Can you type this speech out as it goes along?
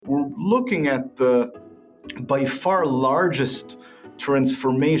we're looking at the by far largest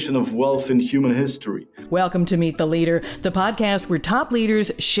transformation of wealth in human history. Welcome to Meet the Leader, the podcast where top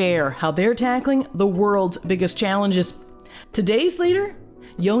leaders share how they're tackling the world's biggest challenges. Today's leader,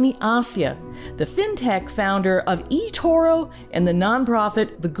 Yoni Assia, the fintech founder of eToro and the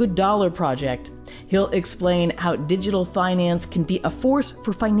nonprofit The Good Dollar Project. He'll explain how digital finance can be a force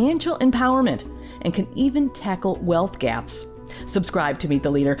for financial empowerment and can even tackle wealth gaps. Subscribe to Meet the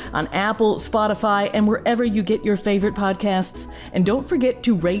Leader on Apple, Spotify, and wherever you get your favorite podcasts. And don't forget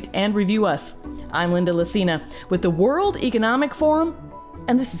to rate and review us. I'm Linda Lacina with the World Economic Forum,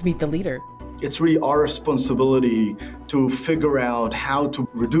 and this is Meet the Leader. It's really our responsibility to figure out how to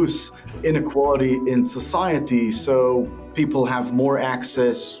reduce inequality in society so people have more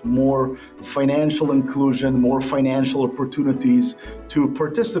access, more financial inclusion, more financial opportunities to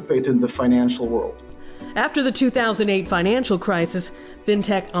participate in the financial world. After the 2008 financial crisis,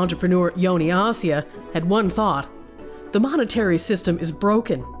 fintech entrepreneur Yoni Assia had one thought: the monetary system is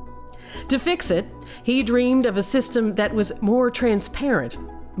broken. To fix it, he dreamed of a system that was more transparent,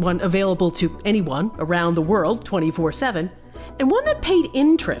 one available to anyone around the world 24/7, and one that paid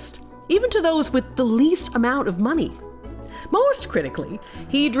interest, even to those with the least amount of money. Most critically,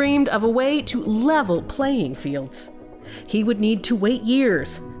 he dreamed of a way to level playing fields. He would need to wait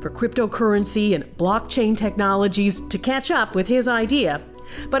years for cryptocurrency and blockchain technologies to catch up with his idea.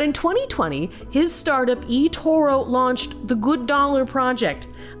 But in 2020, his startup eToro launched the Good Dollar Project,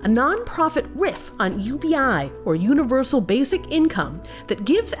 a nonprofit riff on UBI, or Universal Basic Income, that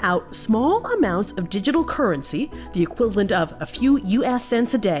gives out small amounts of digital currency, the equivalent of a few US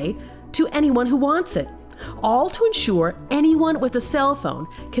cents a day, to anyone who wants it, all to ensure anyone with a cell phone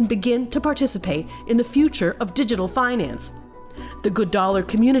can begin to participate in the future of digital finance. The Good Dollar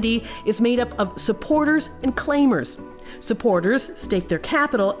community is made up of supporters and claimers. Supporters stake their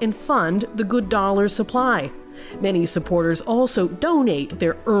capital and fund the Good Dollar supply. Many supporters also donate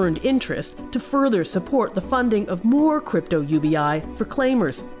their earned interest to further support the funding of more crypto UBI for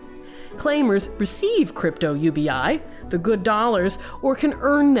claimers. Claimers receive crypto UBI, the good dollars, or can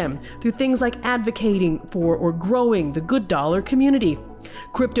earn them through things like advocating for or growing the Good Dollar community.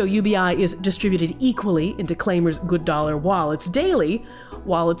 Crypto UBI is distributed equally into claimers' Good Dollar wallets daily,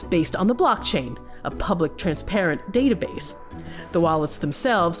 wallets based on the blockchain, a public transparent database. The wallets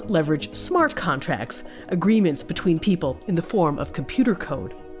themselves leverage smart contracts, agreements between people in the form of computer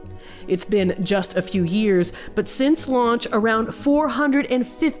code. It's been just a few years, but since launch, around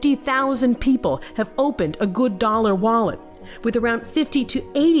 450,000 people have opened a Good Dollar wallet, with around 50 to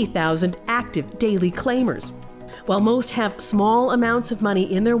 80,000 active daily claimers. While most have small amounts of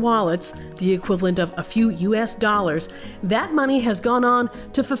money in their wallets, the equivalent of a few US dollars, that money has gone on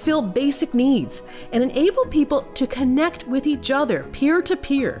to fulfill basic needs and enable people to connect with each other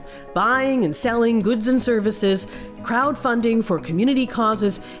peer-to-peer, buying and selling goods and services, crowdfunding for community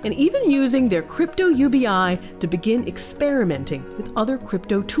causes, and even using their crypto UBI to begin experimenting with other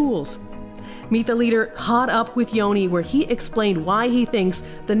crypto tools. Meet the Leader caught up with Yoni, where he explained why he thinks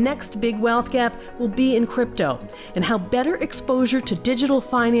the next big wealth gap will be in crypto, and how better exposure to digital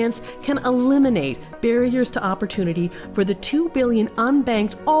finance can eliminate barriers to opportunity for the 2 billion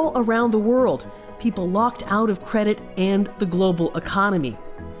unbanked all around the world, people locked out of credit and the global economy.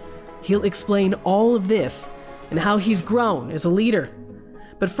 He'll explain all of this and how he's grown as a leader.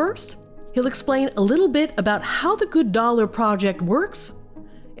 But first, he'll explain a little bit about how the Good Dollar Project works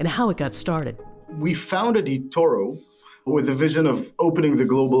and how it got started. We founded eToro with the vision of opening the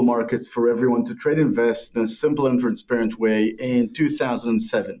global markets for everyone to trade and invest in a simple and transparent way in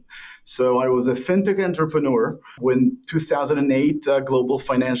 2007. So I was a fintech entrepreneur when 2008 global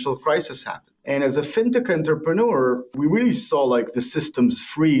financial crisis happened. And as a fintech entrepreneur, we really saw the systems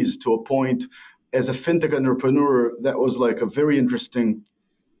freeze to a point. As a fintech entrepreneur, that was a very interesting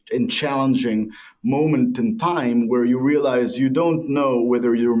and challenging moment in time where you realize you don't know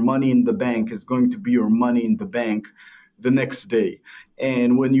whether your money in the bank is going to be your money in the bank the next day.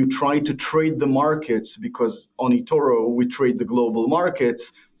 And when you try to trade the markets, because on eToro we trade the global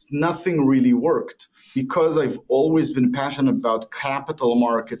markets, nothing really worked. Because I've always been passionate about capital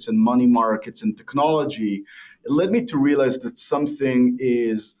markets and money markets and technology, it led me to realize that something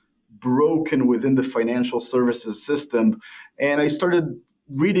is broken within the financial services system. And I started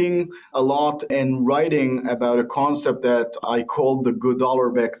reading a lot and writing about a concept that I called the Good Dollar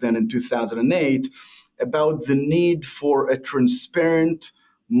back then in 2008, about the need for a transparent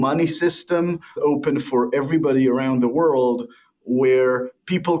money system open for everybody around the world, where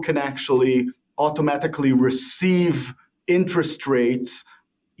people can actually automatically receive interest rates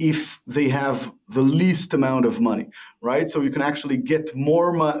if they have the least amount of money, right? So you can actually get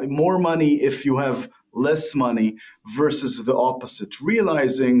more money if you have less money versus the opposite,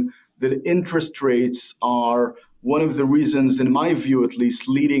 realizing that interest rates are one of the reasons, in my view at least,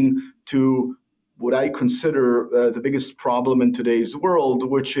 leading to what I consider the biggest problem in today's world,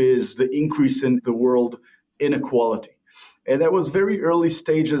 which is the increase in the world inequality. And that was very early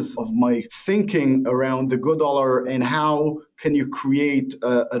stages of my thinking around the good dollar and how can you create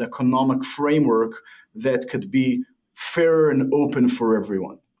an economic framework that could be fair and open for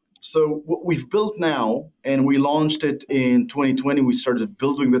everyone. So what we've built now, and we launched it in 2020, we started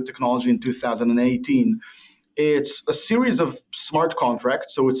building the technology in 2018. It's a series of smart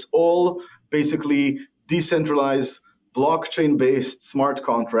contracts. So it's all basically decentralized, blockchain-based smart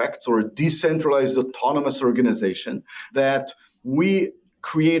contracts or a decentralized autonomous organization that we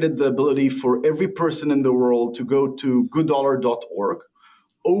created the ability for every person in the world to go to gooddollar.org,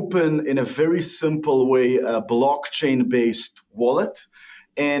 open in a very simple way a blockchain-based wallet,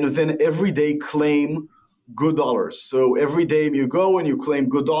 and then every day claim good dollars. So every day you go and you claim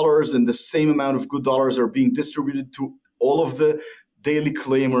good dollars, and the same amount of good dollars are being distributed to all of the daily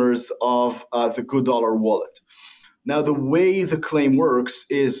claimers of the good dollar wallet. Now, the way the claim works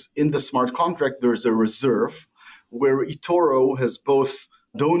is in the smart contract, there's a reserve where eToro has both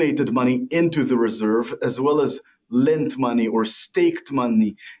donated money into the reserve as well as lent money or staked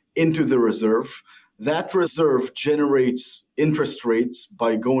money into the reserve. That reserve generates interest rates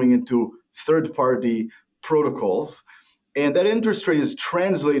by going into third-party protocols. And that interest rate is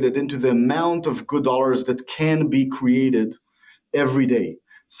translated into the amount of good dollars that can be created every day.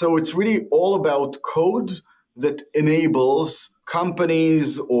 So it's really all about code that enables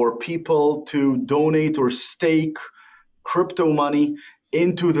companies or people to donate or stake crypto money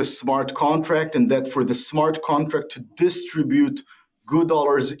into the smart contract, and that for the smart contract to distribute good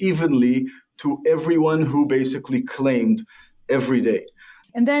dollars evenly to everyone who basically claimed every day.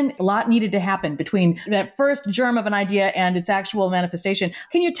 And then a lot needed to happen between that first germ of an idea and its actual manifestation.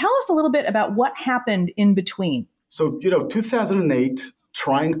 Can you tell us a little bit about what happened in between? So, 2008,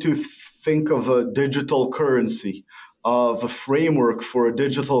 trying to think of a digital currency, of a framework for a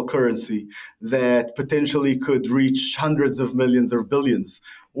digital currency that potentially could reach hundreds of millions or billions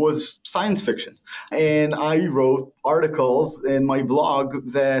was science fiction. And I wrote articles in my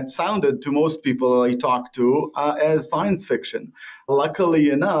blog that sounded to most people I talked to as science fiction.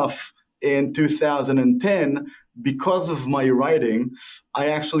 Luckily enough, in 2010, because of my writing, I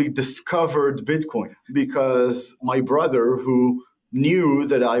actually discovered Bitcoin because my brother, who knew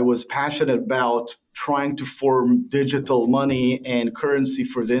that I was passionate about trying to form digital money and currency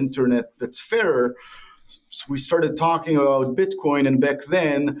for the internet that's fair, we started talking about Bitcoin. And back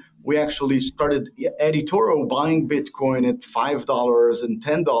then, we actually started at eToro buying Bitcoin at $5 and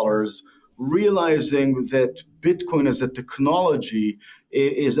 $10, realizing that Bitcoin as a technology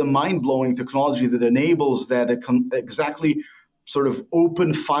is a mind-blowing technology that enables that exactly sort of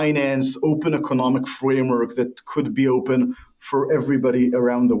open finance, open economic framework that could be open for everybody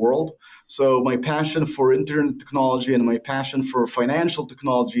around the world. So my passion for internet technology and my passion for financial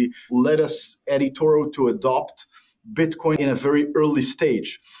technology led us at eToro to adopt Bitcoin in a very early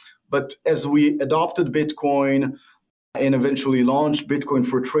stage. But as we adopted Bitcoin and eventually launched Bitcoin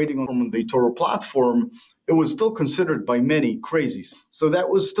for trading on the eToro platform, it was still considered by many crazy. So that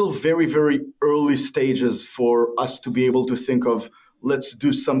was still very, very early stages for us to be able to think of, let's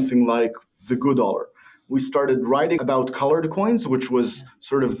do something like the good dollar. We started writing about colored coins, which was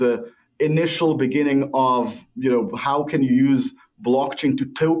sort of the initial beginning of, how can you use blockchain to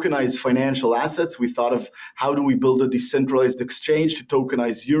tokenize financial assets. We thought of how do we build a decentralized exchange to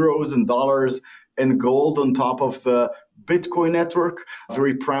tokenize euros and dollars and gold on top of the Bitcoin network.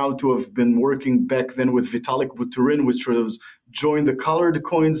 Very proud to have been working back then with Vitalik Buterin, which sort of joined the Colored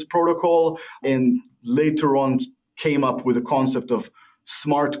Coins protocol, and later on came up with the concept of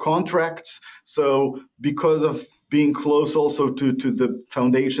smart contracts. So because of being close also to the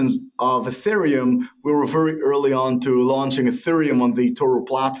foundations of Ethereum, we were very early on to launching Ethereum on the eToro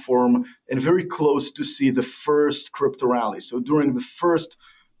platform and very close to see the first crypto rally. So during the first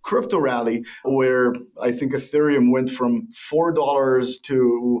crypto rally, where I think Ethereum went from $4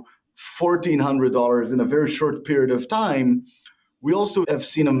 to $1,400 in a very short period of time, we also have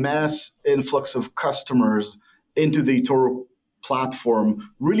seen a mass influx of customers into the eToro platform,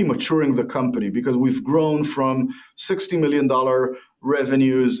 really maturing the company, because we've grown from $60 million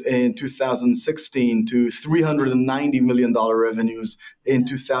revenues in 2016 to $390 million revenues in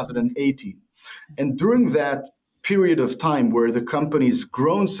 2018. And during that period of time where the company's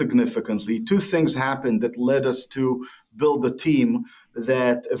grown significantly, two things happened that led us to build the team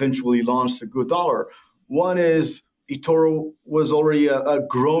that eventually launched the Good Dollar. One is eToro was already a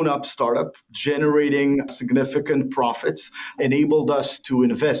grown-up startup generating significant profits, enabled us to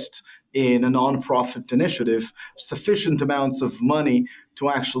invest in a nonprofit initiative, sufficient amounts of money to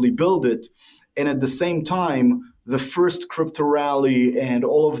actually build it. And at the same time, the first crypto rally and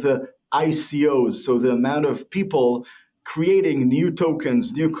all of the ICOs, so the amount of people creating new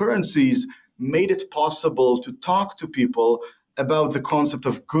tokens, new currencies, made it possible to talk to people about the concept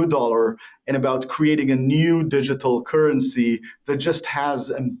of Good Dollar and about creating a new digital currency that just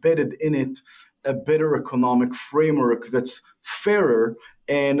has embedded in it a better economic framework that's fairer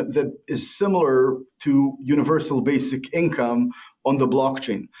and that is similar to universal basic income on the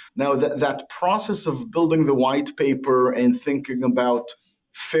blockchain. Now, that process of building the white paper and thinking about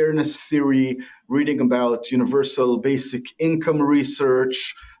fairness theory, reading about universal basic income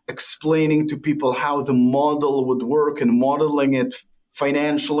research, explaining to people how the model would work and modeling it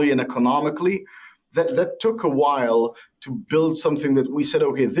financially and economically, that took a while to build something that we said,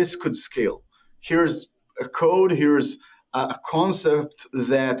 okay, this could scale. Here's a code, here's a concept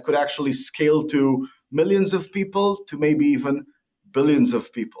that could actually scale to millions of people, to maybe even billions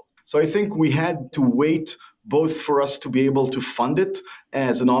of people. So I think we had to wait both for us to be able to fund it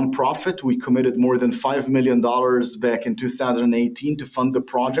as a nonprofit. We committed more than $5 million back in 2018 to fund the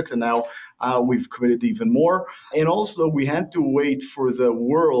project, and now we've committed even more. And also we had to wait for the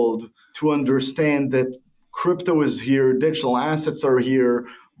world to understand that crypto is here, digital assets are here,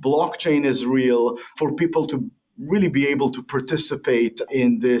 blockchain is real, for people to really be able to participate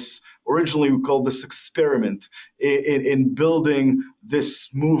in this. Originally, we called this experiment in building this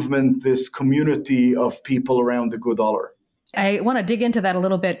movement, this community of people around the Good Dollar. I want to dig into that a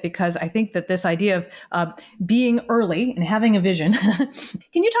little bit because I think that this idea of being early and having a vision,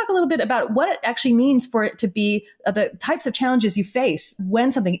 can you talk a little bit about what it actually means for it to be the types of challenges you face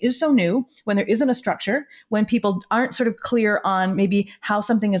when something is so new, when there isn't a structure, when people aren't sort of clear on maybe how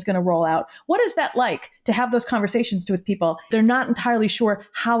something is going to roll out? What is that like to have those conversations with people? They're not entirely sure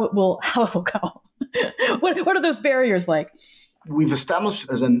how it will go. What are those barriers like? We've established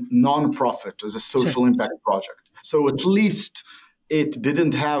as a nonprofit, as a social impact project. So at least it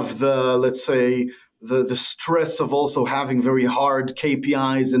didn't have the, let's say, the stress of also having very hard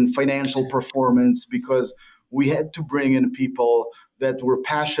KPIs and financial performance, because we had to bring in people that were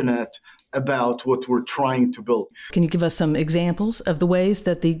passionate about what we're trying to build. Can you give us some examples of the ways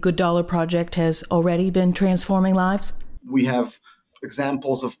that the Good Dollar Project has already been transforming lives? We have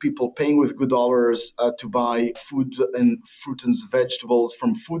examples of people paying with Good Dollars to buy food and fruit and vegetables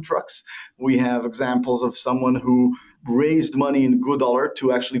from food trucks. We have examples of someone who raised money in Good Dollar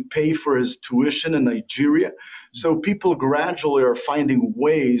to actually pay for his tuition in Nigeria. So people gradually are finding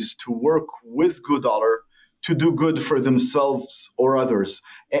ways to work with Good Dollar to do good for themselves or others.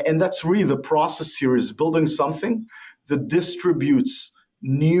 And that's really the process here, is building something that distributes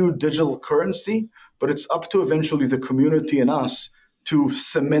new digital currency, but it's up to eventually the community and us to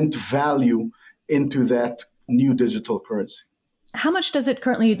cement value into that new digital currency. How much does it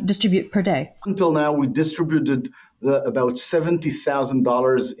currently distribute per day? Until now, we distributed about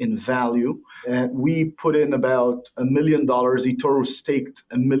 $70,000 in value. We put in about $1 million. eToro staked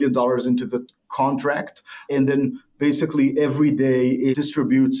 $1 million into the contract. And then basically every day it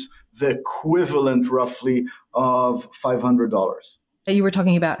distributes the equivalent roughly of $500. You were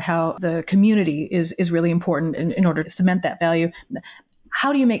talking about how the community is really important in order to cement that value.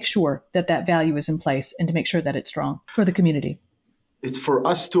 How do you make sure that that value is in place and to make sure that it's strong for the community? It's for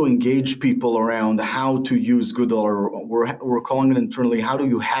us to engage people around how to use Good Dollar. We're calling it internally, how do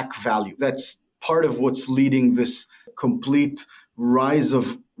you hack value? That's part of what's leading this complete rise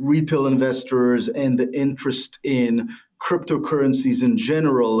of retail investors and the interest in cryptocurrencies in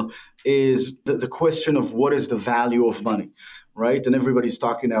general, is the question of what is the value of money, right? And everybody's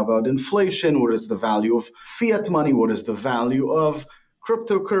talking now about inflation. What is the value of fiat money? What is the value of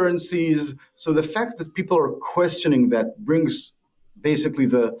cryptocurrencies? So the fact that people are questioning that brings basically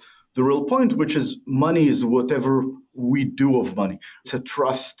the real point, which is money is whatever we do of money. It's a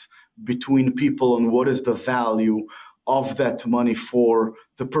trust between people on what is the value of that money for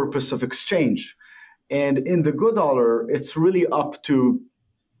the purpose of exchange. And in the Good Dollar, it's really up to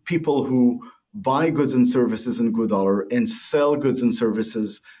people who buy goods and services in Good Dollar and sell goods and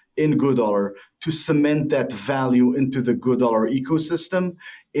services in Good Dollar to cement that value into the Good Dollar ecosystem,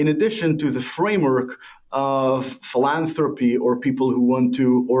 in addition to the framework of philanthropy or people who want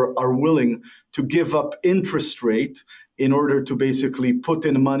to or are willing to give up interest rate in order to basically put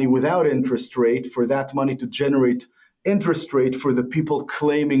in money without interest rate, for that money to generate interest rate for the people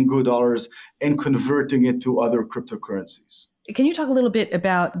claiming Good Dollars and converting it to other cryptocurrencies. Can you talk a little bit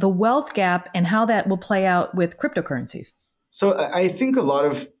about the wealth gap and how that will play out with cryptocurrencies? So I think a lot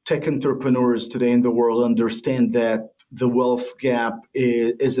of tech entrepreneurs today in the world understand that the wealth gap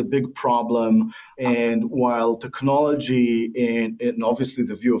is a big problem. And while technology and obviously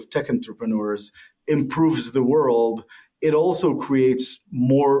the view of tech entrepreneurs improves the world, it also creates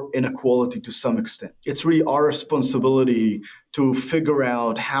more inequality to some extent. It's really our responsibility to figure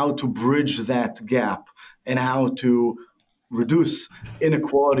out how to bridge that gap and how to reduce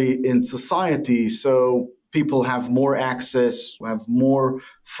inequality in society so people have more access, have more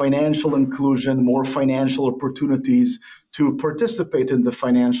financial inclusion, more financial opportunities to participate in the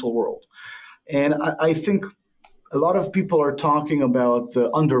financial world. And I think a lot of people are talking about the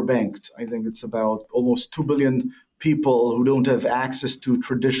underbanked. I think it's about almost 2 billion people who don't have access to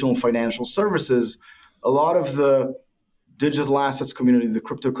traditional financial services. A lot of the digital assets community, the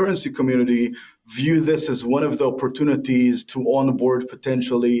cryptocurrency community, view this as one of the opportunities to onboard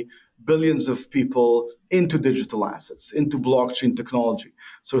potentially billions of people into digital assets, into blockchain technology.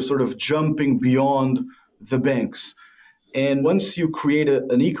 So sort of jumping beyond the banks. And once you create an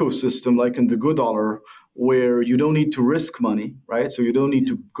ecosystem like in the Good Dollar, where you don't need to risk money, right? So you don't need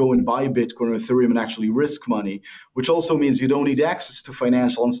to go and buy Bitcoin or Ethereum and actually risk money, which also means you don't need access to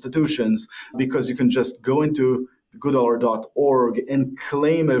financial institutions because you can just go into gooddollar.org and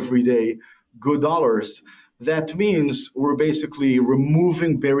claim every day good dollars. That means we're basically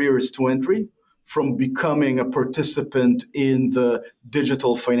removing barriers to entry from becoming a participant in the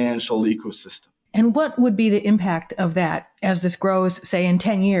digital financial ecosystem. And what would be the impact of that as this grows, say, in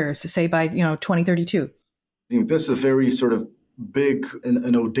 10 years, say by 2032? This is a very sort of big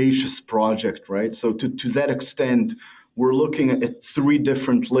and audacious project, right? So to that extent, we're looking at 3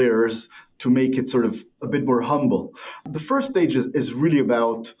 different layers to make it sort of a bit more humble. The first stage is really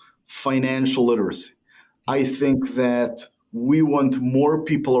about financial literacy. I think that we want more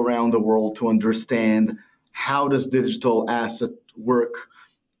people around the world to understand how does digital asset work?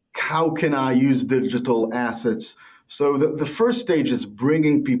 How can I use digital assets? So the first stage is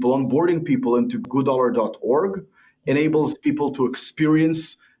bringing people, onboarding people into gooddollar.org, enables people to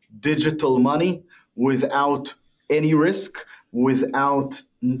experience digital money without any risk, without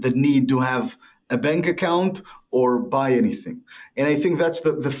the need to have a bank account or buy anything. And I think that's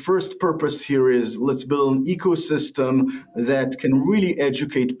the first purpose here is let's build an ecosystem that can really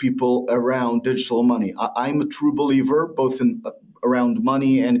educate people around digital money. I'm a true believer both in around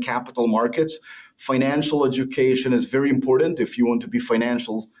money and capital markets. Financial education is very important if you want to be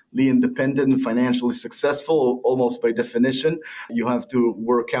financially independent and financially successful, almost by definition. You have to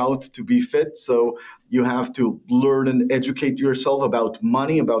work out to be fit. So you have to learn and educate yourself about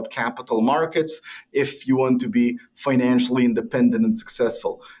money, about capital markets, if you want to be financially independent and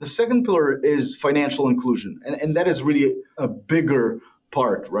successful. The second pillar is financial inclusion. And that is really a bigger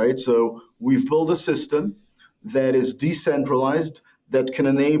part, right? So we've built a system that is decentralized, that can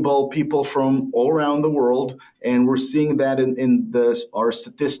enable people from all around the world. And we're seeing that in our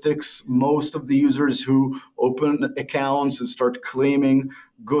statistics. Most of the users who open accounts and start claiming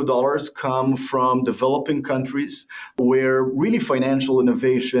good dollars come from developing countries where really financial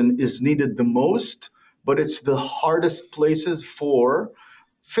innovation is needed the most, but it's the hardest places for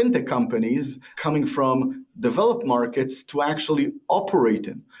fintech companies coming from developed markets to actually operate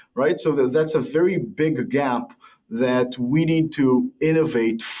in, right? So that's a very big gap that we need to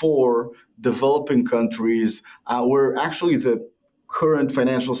innovate for developing countries where actually the current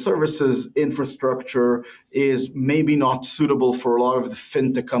financial services infrastructure is maybe not suitable for a lot of the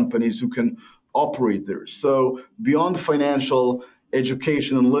fintech companies who can operate there. So beyond financial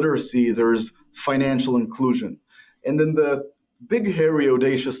education and literacy, there's financial inclusion. And then the big, hairy,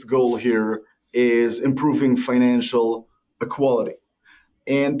 audacious goal here is improving financial equality.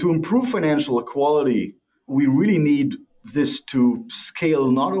 And to improve financial equality, we really need this to scale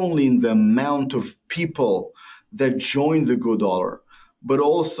not only in the amount of people that join the Good Dollar, but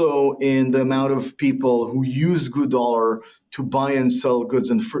also in the amount of people who use Good Dollar to buy and sell goods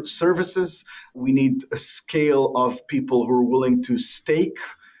and services. We need a scale of people who are willing to stake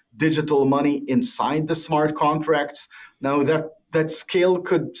digital money inside the smart contracts. Now that scale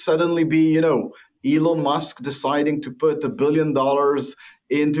could suddenly be, Elon Musk deciding to put $1 billion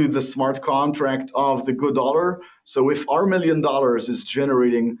into the smart contract of the Good Dollar. So if our $1 million is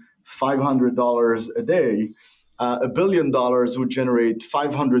generating $500 a day, $1 billion would generate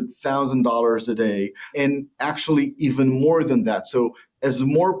 $500,000 a day, and actually even more than that. So as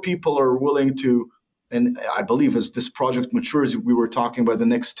more people are willing to, and I believe as this project matures, we were talking about the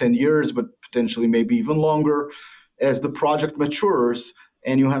next 10 years, but potentially maybe even longer, as the project matures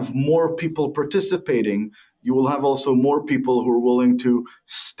and you have more people participating, you will have also more people who are willing to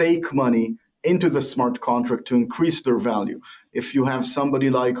stake money into the smart contract to increase their value. If you have somebody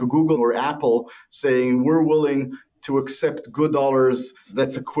like Google or Apple saying, we're willing to accept good dollars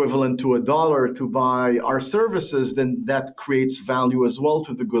that's equivalent to $1 to buy our services, then that creates value as well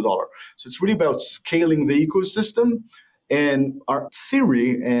to the good dollar. So it's really about scaling the ecosystem. And our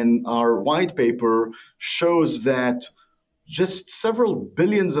theory and our white paper shows that just several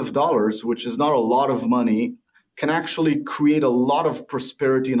billions of dollars, which is not a lot of money, can actually create a lot of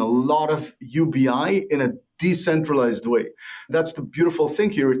prosperity and a lot of UBI in a decentralized way. That's the beautiful thing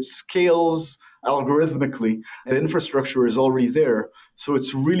here. It scales algorithmically. The infrastructure is already there. So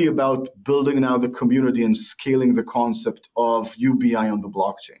it's really about building now the community and scaling the concept of UBI on the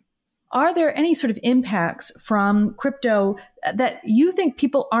blockchain. Are there any sort of impacts from crypto that you think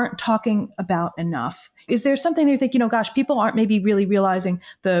people aren't talking about enough? Is there something that you think, gosh, people aren't maybe really realizing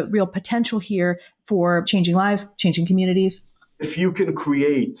the real potential here for changing lives, changing communities? If you can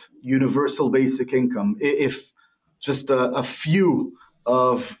create universal basic income, if just a few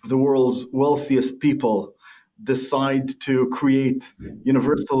of the world's wealthiest people decide to create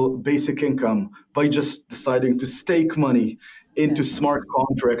universal basic income by just deciding to stake money into smart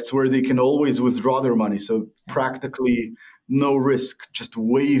contracts where they can always withdraw their money. So practically no risk, just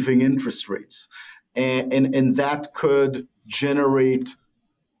waiving interest rates. And that could generate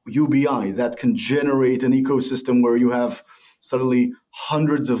UBI, that can generate an ecosystem where you have suddenly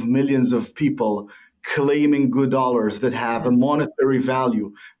hundreds of millions of people claiming good dollars that have a monetary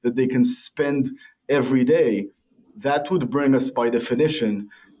value that they can spend every day. That would bring us by definition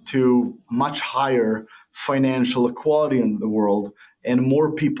to much higher financial equality in the world and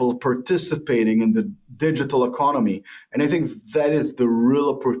more people participating in the digital economy. And I think that is the real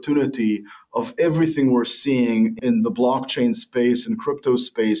opportunity of everything we're seeing in the blockchain space and crypto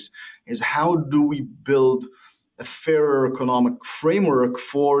space is how do we build a fairer economic framework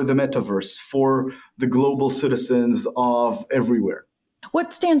for the metaverse, for the global citizens of everywhere.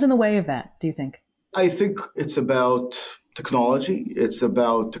 What stands in the way of that, do you think? I think it's about technology. It's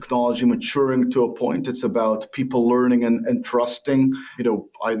about technology maturing to a point. It's about people learning and trusting,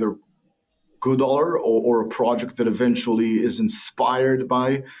 either good dollar or a project that eventually is inspired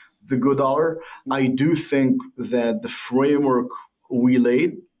by the good dollar. I do think that the framework we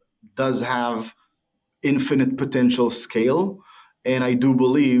laid does have infinite potential scale. And I do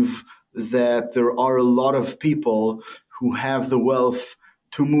believe that there are a lot of people who have the wealth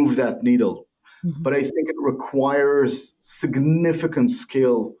to move that needle. Mm-hmm. But I think it requires significant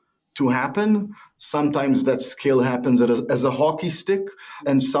scale to happen. Sometimes that scale happens as a hockey stick,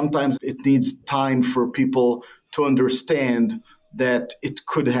 and sometimes it needs time for people to understand that it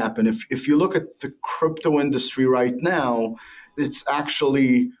could happen. If you look at the crypto industry right now, it's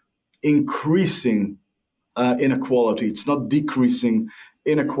actually increasing inequality. It's not decreasing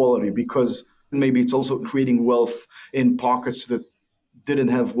inequality because maybe it's also creating wealth in pockets that didn't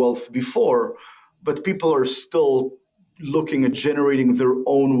have wealth before, but people are still looking at generating their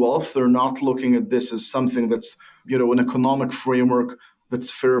own wealth. They're not looking at this as something that's, an economic framework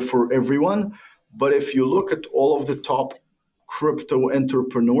that's fair for everyone. But if you look at all of the top crypto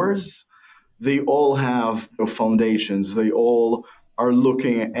entrepreneurs, they all have foundations. They all are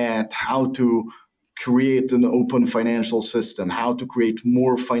looking at how to create an open financial system, how to create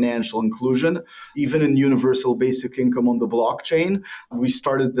more financial inclusion, even in universal basic income on the blockchain. We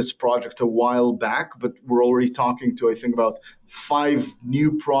started this project a while back, but we're already talking to, I think, about 5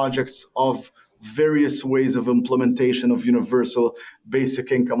 new projects of various ways of implementation of universal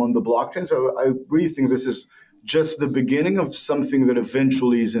basic income on the blockchain. So I really think this is just the beginning of something that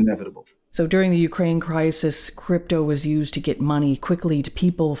eventually is inevitable. So during the Ukraine crisis, crypto was used to get money quickly to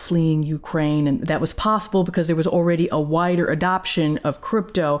people fleeing Ukraine. And that was possible because there was already a wider adoption of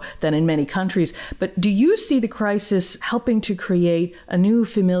crypto than in many countries. But do you see the crisis helping to create a new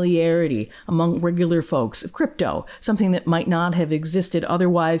familiarity among regular folks of crypto, something that might not have existed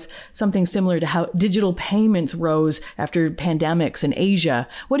otherwise, something similar to how digital payments rose after pandemics in Asia?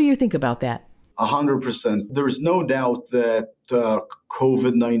 What do you think about that? 100%. There's no doubt that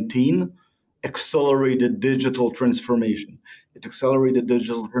COVID-19 accelerated digital transformation. It accelerated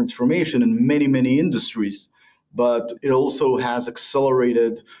digital transformation in many, many industries, but it also has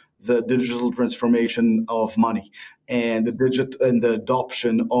accelerated the digital transformation of money and the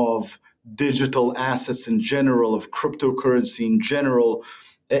adoption of digital assets in general, of cryptocurrency in general.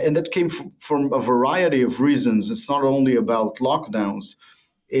 And that came from a variety of reasons. It's not only about lockdowns.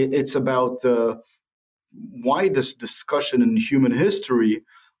 It's about the widest discussion in human history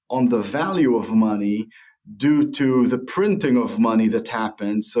on the value of money due to the printing of money that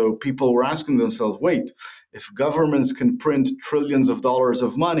happened. So people were asking themselves, wait, if governments can print trillions of dollars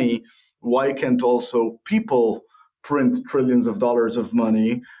of money, why can't also people print trillions of dollars of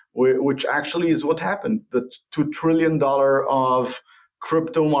money? Which actually is what happened. The $2 trillion of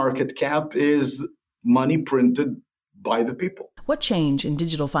crypto market cap is money printed by the people. What change in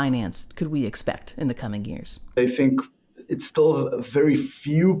digital finance could we expect in the coming years? I think it's still very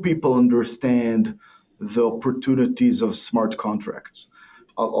few people understand the opportunities of smart contracts.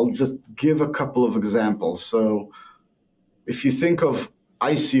 I'll just give a couple of examples. So if you think of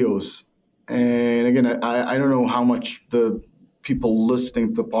ICOs, and again, I don't know how much the people listening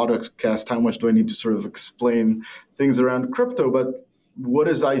to the podcast, how much do I need to sort of explain things around crypto, but what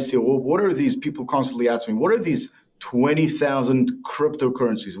is ICO? Well, what are these people constantly asking me? What are these 20,000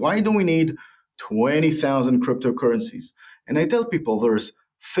 cryptocurrencies? Why do we need 20,000 cryptocurrencies? And I tell people there's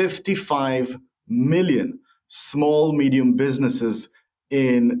 55 million small, medium businesses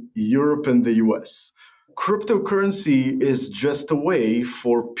in Europe and the US. Cryptocurrency is just a way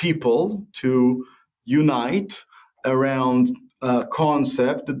for people to unite around a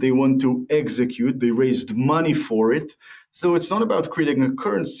concept that they want to execute. They raised money for it. So it's not about creating a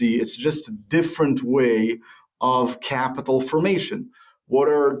currency. It's just a different way of capital formation. What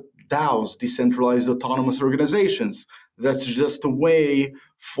are DAOs, decentralized autonomous organizations? That's just a way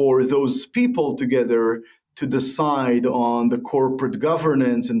for those people together to decide on the corporate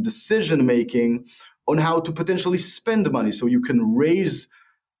governance and decision making on how to potentially spend money. So you can raise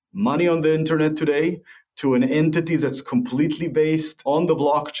money on the internet today to an entity that's completely based on the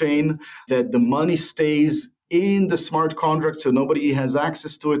blockchain, that the money stays in the smart contract so nobody has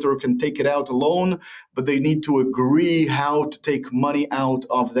access to it or can take it out alone, but they need to agree how to take money out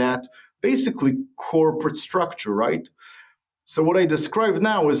of that basically corporate structure, right? So what I described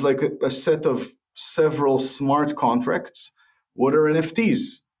now is like a set of several smart contracts. What are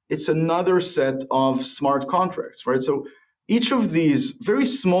NFTs? It's another set of smart contracts, right? So each of these very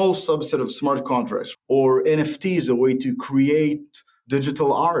small subset of smart contracts, or NFTs, a way to create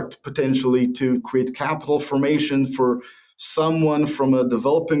digital art, potentially to create capital formation for someone from a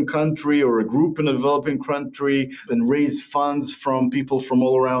developing country or a group in a developing country and raise funds from people from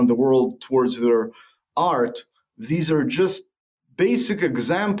all around the world towards their art. These are just basic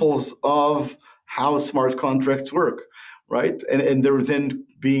examples of how smart contracts work, right? And they're then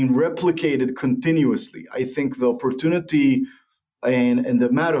being replicated continuously. I think the opportunity and the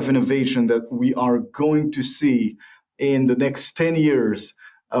amount of innovation that we are going to see in the next 10 years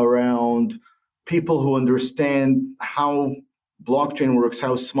around people who understand how blockchain works,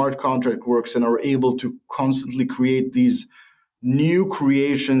 how smart contract works, and are able to constantly create these new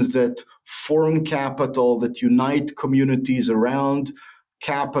creations that form capital, that unite communities around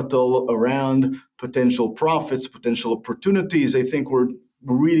capital, around potential profits, potential opportunities. I think we're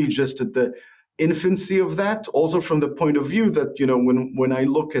really just at the infancy of that. Also from the point of view that, when I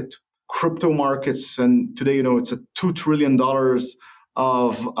look at crypto markets, and today, it's a $2 trillion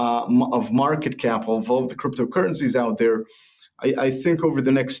of market cap of all the cryptocurrencies out there. I think over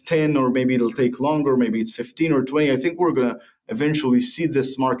the next 10, or maybe it'll take longer, maybe it's 15 or 20, I think we're going to eventually see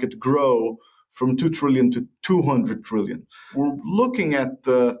this market grow from 2 trillion to 200 trillion. We're looking at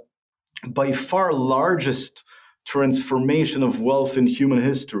the by far largest transformation of wealth in human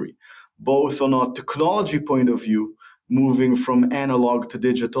history, both on a technology point of view, moving from analog to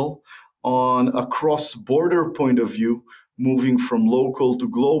digital, on a cross-border point of view, moving from local to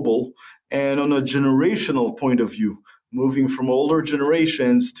global, and on a generational point of view, moving from older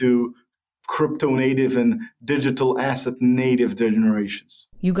generations to crypto native and digital asset native generations.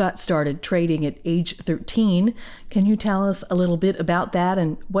 You got started trading at age 13. Can you tell us a little bit about that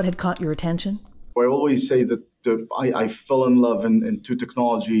and what had caught your attention? I always say that I fell in love in two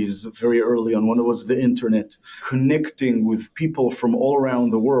technologies very early on. One was the internet, connecting with people from all around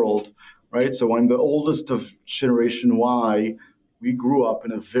the world, right? So I'm the oldest of Generation Y. We grew up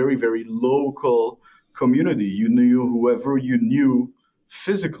in a very, very local community. You knew whoever you knew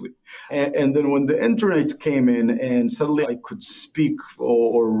physically. And then when the internet came in and suddenly I could speak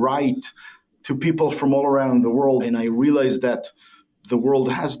or write to people from all around the world, and I realized that the world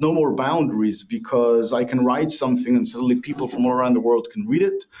has no more boundaries because I can write something and suddenly people from all around the world can read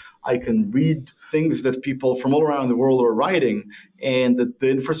it. I can read things that people from all around the world are writing, and that the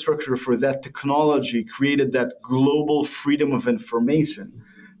infrastructure for that technology created that global freedom of information.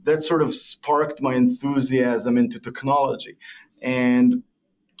 That sort of sparked my enthusiasm into technology. And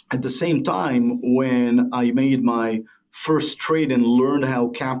at the same time, when I made my first trade and learned how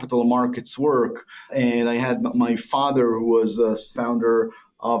capital markets work, and I had my father, who was a founder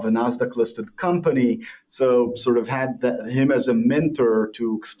of a Nasdaq listed company. So sort of had him as a mentor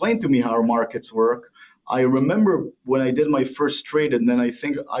to explain to me how markets work. I remember when I did my first trade, and then I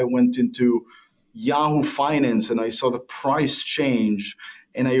think I went into Yahoo Finance and I saw the price change,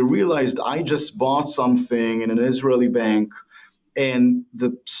 and I realized I just bought something in an Israeli bank, and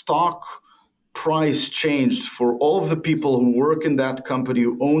the stock price changed for all of the people who work in that company,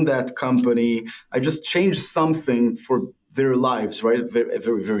 who own that company. I just changed something for their lives, right? A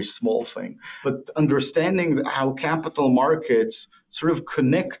very, very small thing. But understanding how capital markets sort of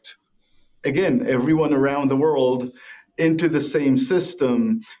connect, again, everyone around the world into the same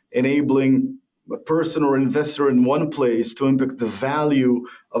system, enabling a person or investor in one place to impact the value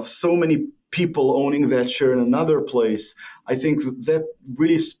of so many people owning that share in another place. I think that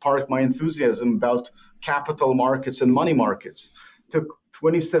really sparked my enthusiasm about capital markets and money markets. It took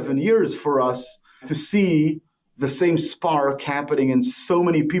 27 years for us to see the same spark happening in so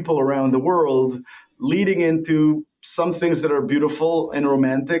many people around the world, leading into some things that are beautiful and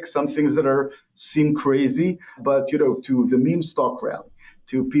romantic, some things that seem crazy, but to the meme stock rally,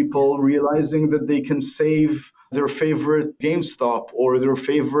 to people realizing that they can save their favorite GameStop or their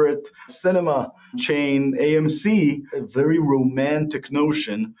favorite cinema chain, AMC, a very romantic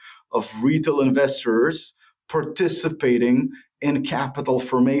notion of retail investors participating in capital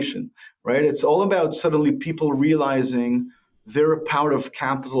formation, right? It's all about suddenly people realizing they're a part of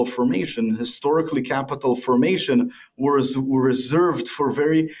capital formation. Historically, capital formation was reserved for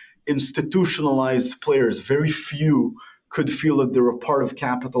very institutionalized players. Very few could feel that they're a part of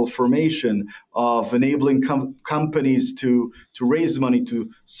capital formation, of enabling companies to raise money,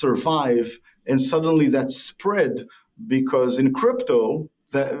 to survive. And suddenly that spread, because in crypto,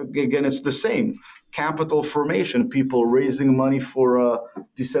 again, it's the same. Capital formation, people raising money for a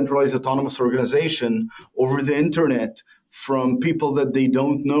decentralized autonomous organization over the internet from people that they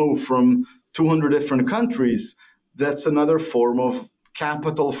don't know from 200 different countries. That's another form of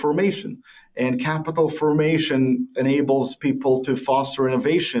capital formation. And capital formation enables people to foster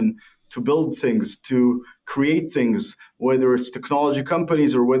innovation, to build things, to create things, whether it's technology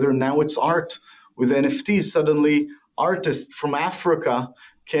companies or whether now it's art. With NFTs, suddenly artists from Africa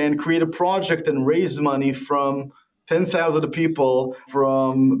can create a project and raise money from 10,000 people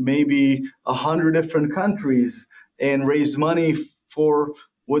from maybe 100 different countries and raise money for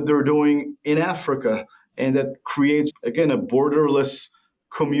what they're doing in Africa. And that creates, again, a borderless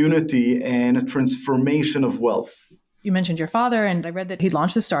community and a transformation of wealth. You mentioned your father, and I read that he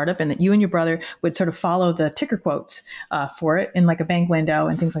launched the startup and that you and your brother would sort of follow the ticker quotes for it in like a bank window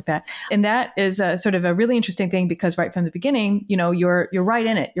and things like that. And that is sort of a really interesting thing because right from the beginning, you're right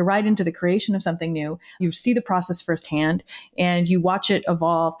in it. You're right into the creation of something new. You see the process firsthand and you watch it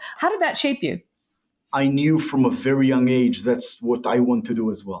evolve. How did that shape you? I knew from a very young age that's what I want to do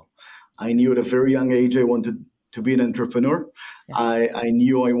as well. I knew at a very young age I wanted to be an entrepreneur. Yeah. I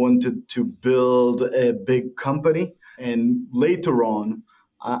knew I wanted to build a big company. And later on,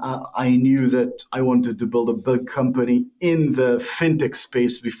 I knew that I wanted to build a big company in the fintech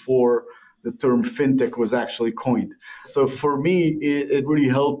space before the term fintech was actually coined. So for me, it really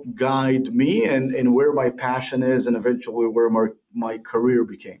helped guide me and where my passion is and eventually where my career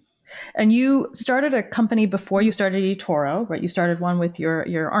became. And you started a company before you started eToro, right? You started one with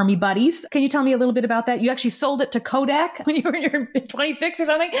your army buddies. Can you tell me a little bit about that? You actually sold it to Kodak when you were in your 26 or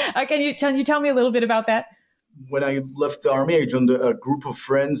something. Can you tell me a little bit about that? When I left the army, I joined a group of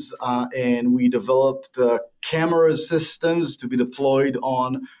friends and we developed camera systems to be deployed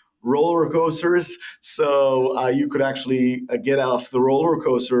on roller coasters. So you could actually get off the roller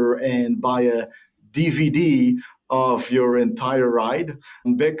coaster and buy a DVD of your entire ride.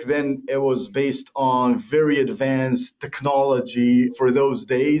 Back then, it was based on very advanced technology for those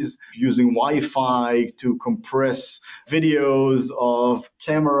days, using Wi-Fi to compress videos of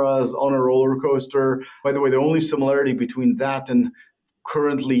cameras on a roller coaster. By the way, the only similarity between that and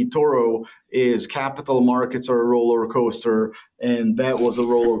currently eToro is capital markets are a roller coaster, and that was a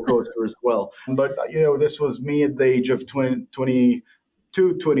roller coaster as well. But, this was me at the age of 22,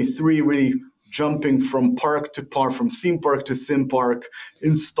 23, really jumping from park to park, from theme park to theme park,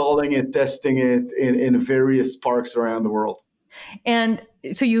 installing it, testing it in various parks around the world. And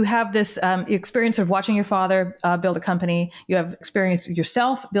so you have this experience of watching your father build a company. You have experience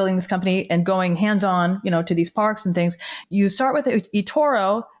yourself building this company and going hands-on, to these parks and things. You start with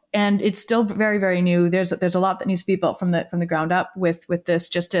eToro, and it's still very, very new. There's a lot that needs to be built from the ground up with this,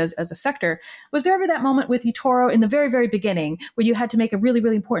 just as a sector. Was there ever that moment with eToro in the very, very beginning where you had to make a really,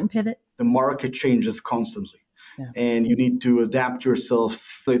 really important pivot? The market changes constantly, and you need to adapt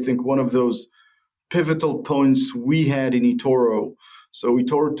yourself. I think one of those pivotal points we had in eToro So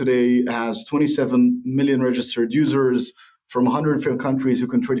eToro today has 27 million registered users from 150 countries who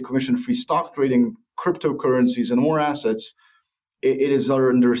can trade commission-free stock trading, cryptocurrencies, and more assets. It is our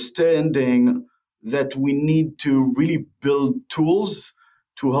understanding that we need to really build tools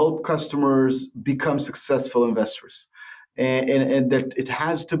to help customers become successful investors. And that it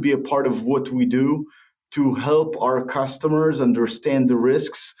has to be a part of what we do to help our customers understand the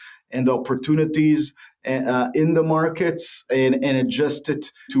risks and the opportunities in the markets and adjust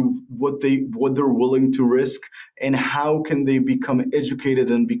it to what they're willing to risk and how can they become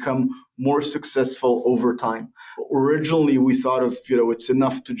educated and become more successful over time. Originally, we thought of, it's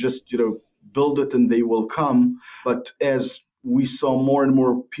enough to just, build it and they will come. But as we saw more and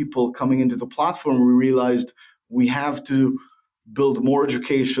more people coming into the platform, we realized we have to build more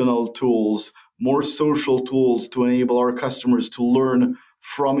educational tools, more social tools to enable our customers to learn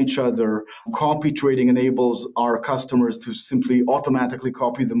from each other. Copy trading enables our customers to simply automatically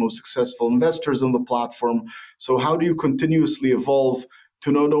copy the most successful investors on the platform. So how do you continuously evolve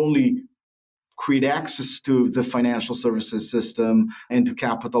to not only create access to the financial services system and to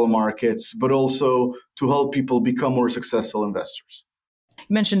capital markets, but also to help people become more successful investors?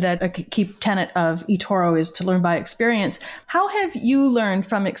 You mentioned that a key tenet of eToro is to learn by experience. How have you learned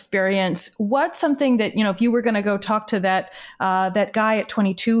from experience? What's something that, if you were going to go talk to that guy at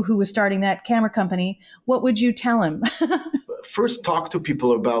 22 who was starting that camera company, what would you tell him? First, talk to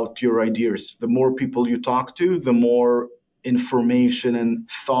people about your ideas. The more people you talk to, the more information and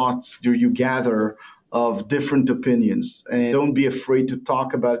thoughts you gather of different opinions. And don't be afraid to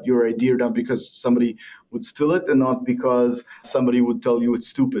talk about your idea, not because somebody would steal it and not because somebody would tell you it's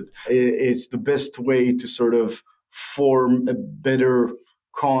stupid. It's the best way to sort of form a better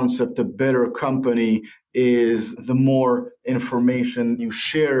concept, a better company, is the more information you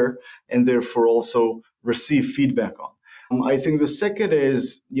share and therefore also receive feedback on. I think the second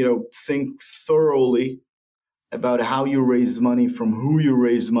is, think thoroughly about how you raise money, from who you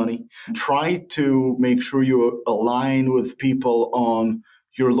raise money. Try to make sure you align with people on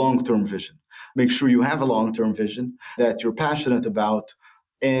your long-term vision. Make sure you have a long-term vision that you're passionate about,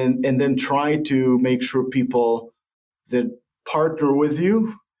 and then try to make sure people that partner with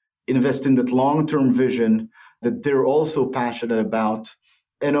you invest in that long-term vision that they're also passionate about,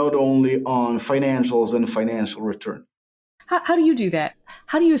 and not only on financials and financial return. How do you do that?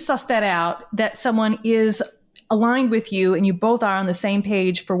 How do you suss that out, that someone is aligned with you and you both are on the same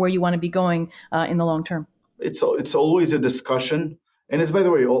page for where you want to be going in the long term? It's always a discussion. And it's, by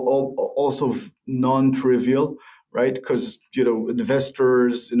the way, also non-trivial, right? Because,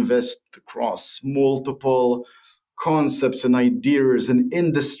 investors invest across multiple concepts and ideas and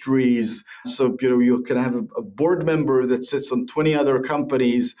industries. So, you can have a board member that sits on 20 other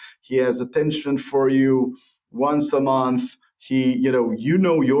companies. He has attention for you once a month. He,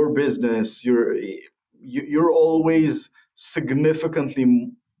 your business, you're always significantly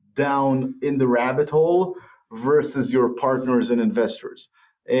down in the rabbit hole versus your partners and investors.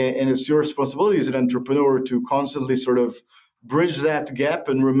 And it's your responsibility as an entrepreneur to constantly sort of bridge that gap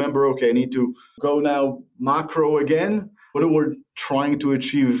and remember, okay, I need to go now macro again. What are we trying to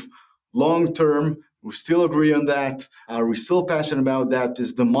achieve long term? We still agree on that. Are we still passionate about that?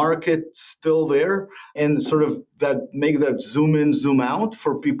 Is the market still there? And sort of make that zoom in, zoom out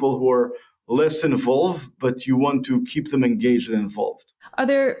for people who are less involved, but you want to keep them engaged and involved. Are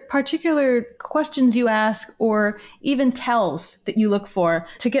there particular questions you ask or even tells that you look for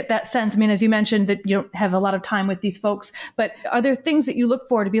to get that sense? I mean, as you mentioned that you don't have a lot of time with these folks, but are there things that you look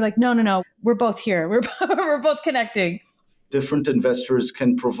for to be like, no, we're both here. We're both connecting. Different investors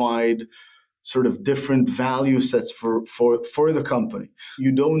can provide sort of different value sets for the company.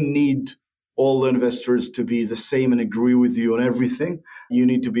 You don't need all the investors to be the same and agree with you on everything. You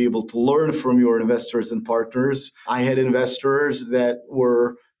need to be able to learn from your investors and partners. I had investors that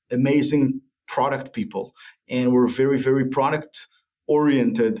were amazing product people and were very, very product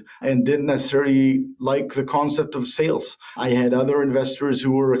oriented and didn't necessarily like the concept of sales. I had other investors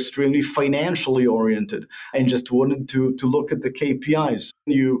who were extremely financially oriented and just wanted to look at the KPIs.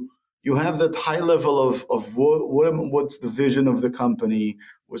 You have that high level of what's the vision of the company,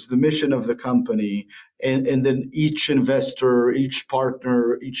 what's the mission of the company, and then each investor, each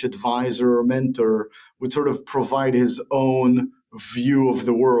partner, each advisor or mentor would sort of provide his own view of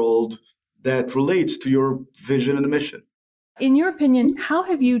the world that relates to your vision and mission. In your opinion, how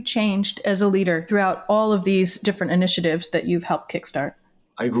have you changed as a leader throughout all of these different initiatives that you've helped kickstart?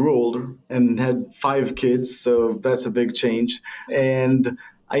 I grew older and had 5 kids, so that's a big change. And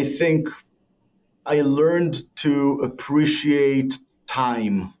I think I learned to appreciate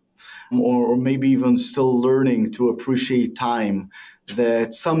time, or maybe even still learning to appreciate time.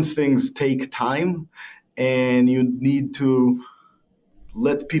 that some things take time and you need to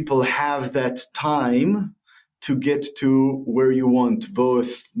let people have that time to get to where you want,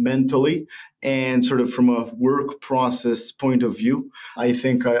 both mentally and sort of from a work process point of view. I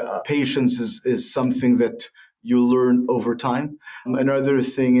think patience is something that you learn over time. Another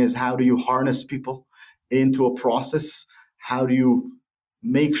thing is, how do you harness people into a process? How do you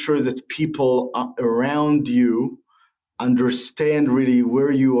make sure that people around you understand really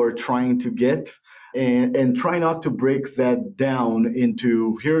where you are trying to get, and try not to break that down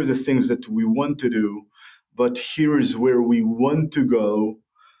into, here are the things that we want to do, but here's where we want to go,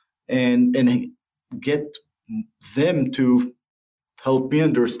 and get them to help me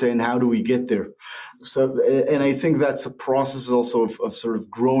understand how do we get there. So, and I think that's a process also of sort of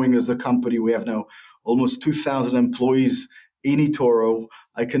growing as a company. We have now almost 2,000 employees in eToro.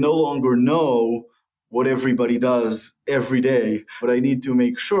 I can no longer know what everybody does every day, but I need to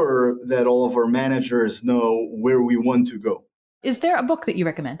make sure that all of our managers know where we want to go. Is there a book that you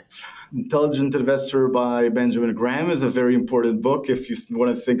recommend? Intelligent Investor by Benjamin Graham is a very important book if you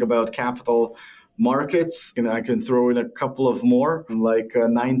want to think about capital markets. And I can throw in a couple of more, like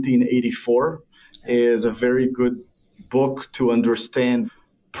 1984 is a very good book to understand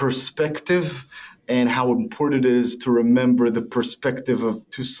perspective and how important it is to remember the perspective of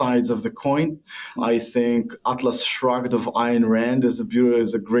two sides of the coin. I think Atlas Shrugged of Ayn Rand is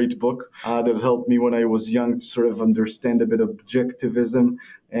a great book that helped me when I was young to sort of understand a bit of objectivism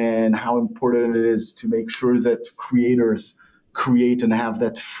and how important it is to make sure that creators create and have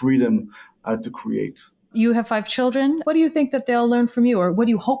that freedom to create. You have 5 children. What do you think that they'll learn from you, or what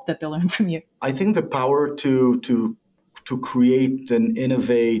do you hope that they'll learn from you? I think the power to create and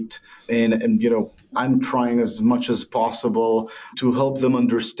innovate, and I'm trying as much as possible to help them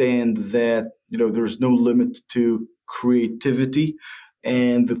understand that there's no limit to creativity,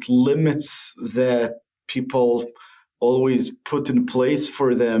 and the limits that people always put in place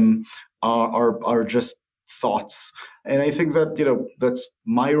for them are just thoughts. And I think that that's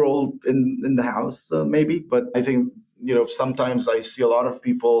my role in the house, maybe, but I think sometimes I see a lot of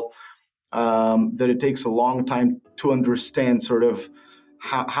people that it takes a long time to understand sort of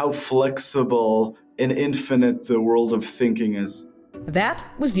how flexible and infinite the world of thinking is. That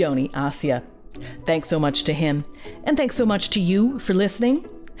was Yoni Assia. Thanks so much to him, and thanks so much to you for listening.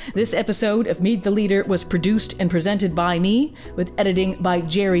 This episode of Meet the Leader was produced and presented by me, with editing by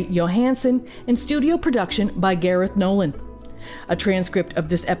Jerry Johansson and studio production by Gareth Nolan. A transcript of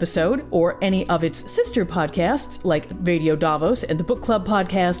this episode, or any of its sister podcasts like Radio Davos and the Book Club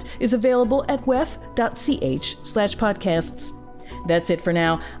podcast, is available at wef.ch/podcasts. That's it for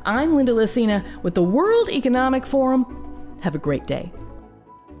now. I'm Linda Lacina with the World Economic Forum. Have a great day.